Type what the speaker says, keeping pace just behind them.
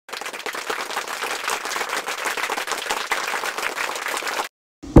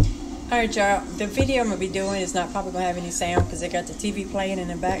Alright y'all, the video I'm going to be doing is not probably going to have any sound because I got the TV playing in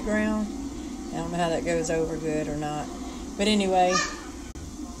the background. I don't know how that goes over good or not. But anyway,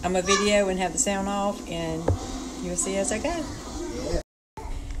 I'm a video and have the sound off and you'll see as I go.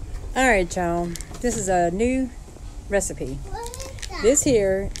 Alright y'all, this is a new recipe. This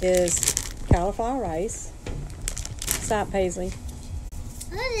here is cauliflower rice, side paisley,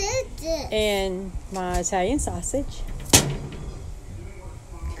 What is it? and my Italian sausage.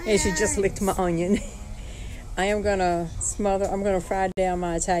 And she just licked my onion. I am gonna I'm gonna fry down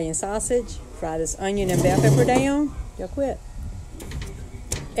my Italian sausage, fry this onion and bell pepper down. Y'all quit.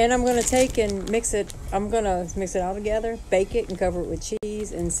 And I'm gonna take and mix it. I'm gonna mix it all together, bake it, and cover it with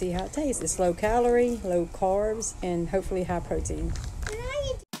cheese and see how it tastes. It's low calorie, low carbs, and hopefully high protein.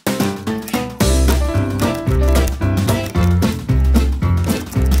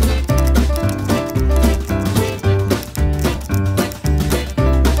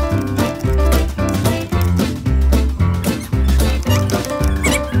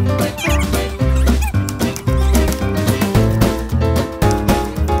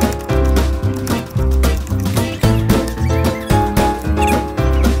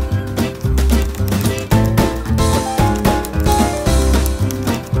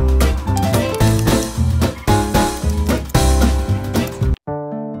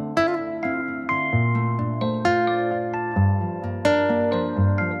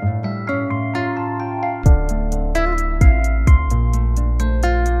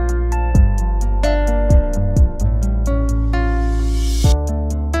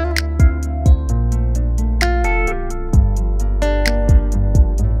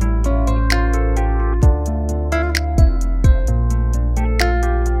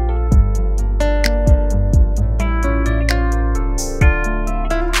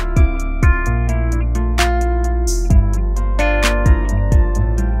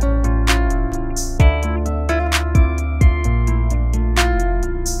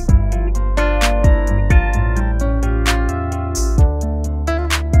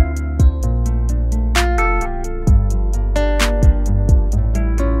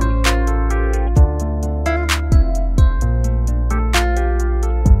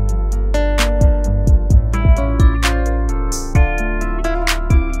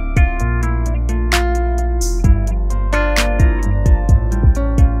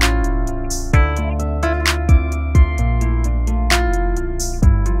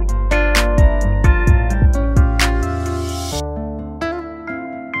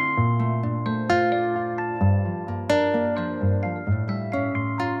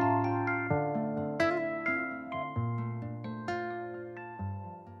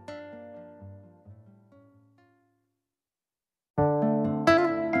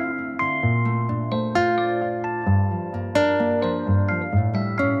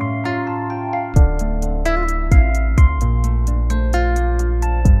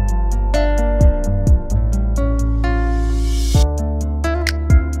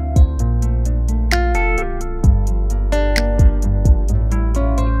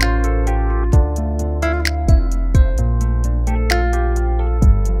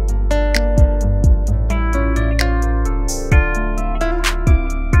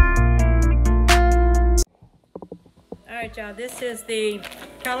 Alright y'all, this is the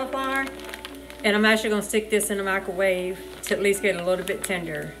cauliflower, and I'm actually going to stick this in the microwave to at least get it a little bit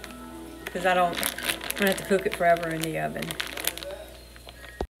tender, because I'm going to have to cook it forever in the oven.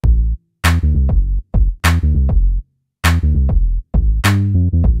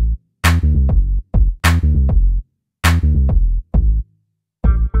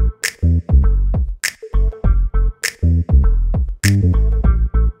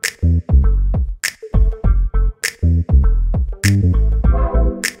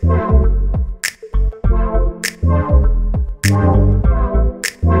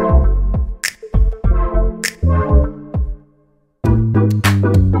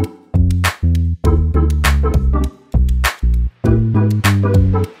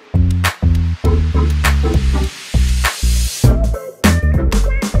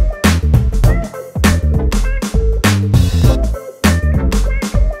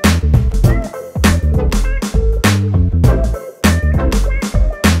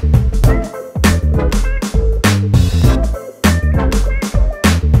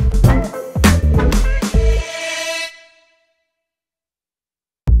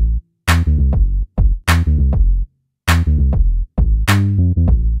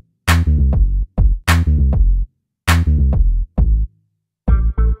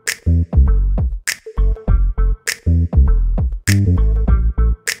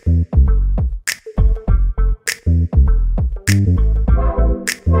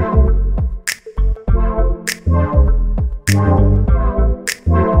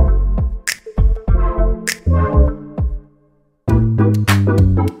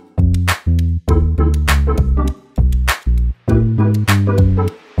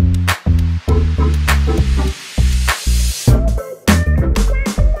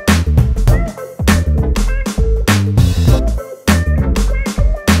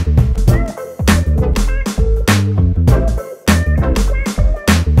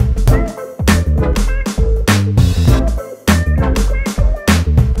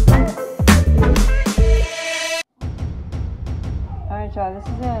 Alright y'all, this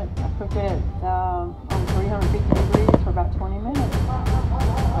is it. I cooked it on 350 degrees for about 20 minutes.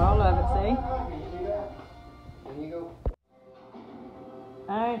 I love it, see? There you go.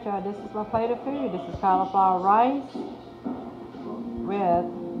 Alright y'all, this is my plate of food. This is cauliflower rice with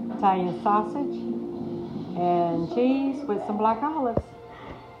Italian sausage and cheese with some black olives.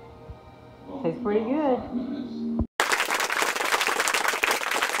 Tastes pretty good.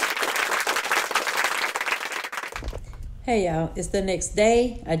 Hey y'all, it's the next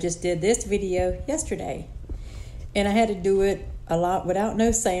day. I just did this video yesterday. And I had to do it a lot without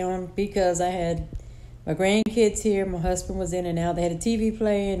no sound because I had my grandkids here. My husband was in and out. They had a TV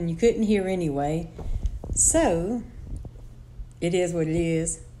playing and you couldn't hear anyway. So, it is what it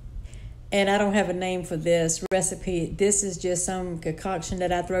is. And I don't have a name for this recipe. This is just some concoction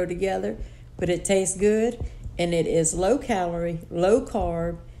that I throw together. But it tastes good. And it is low calorie, low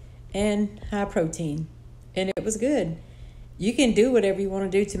carb, and high protein. And it was good. You can do whatever you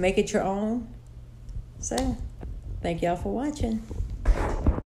want to do to make it your own. So, thank y'all for watching.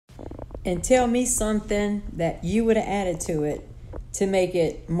 And tell me something that you would have added to it to make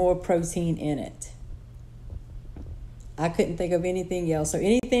it more protein in it. I couldn't think of anything else. Or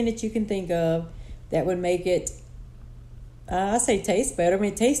anything that you can think of that would make it, I say taste better. I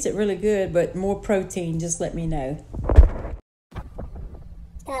mean, it tasted really good, but more protein. Just let me know.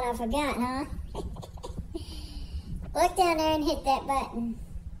 Thought I forgot, huh? Look down there and hit that button.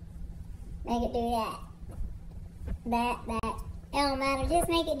 Make it do that. That. It don't matter, just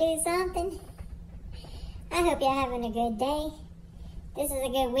make it do something. I hope y'all having a good day. This is a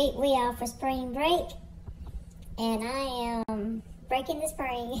good week. We off for spring break. And I am breaking the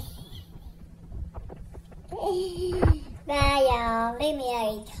spring. Bye, y'all. Leave me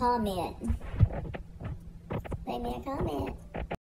a comment. Leave me a comment.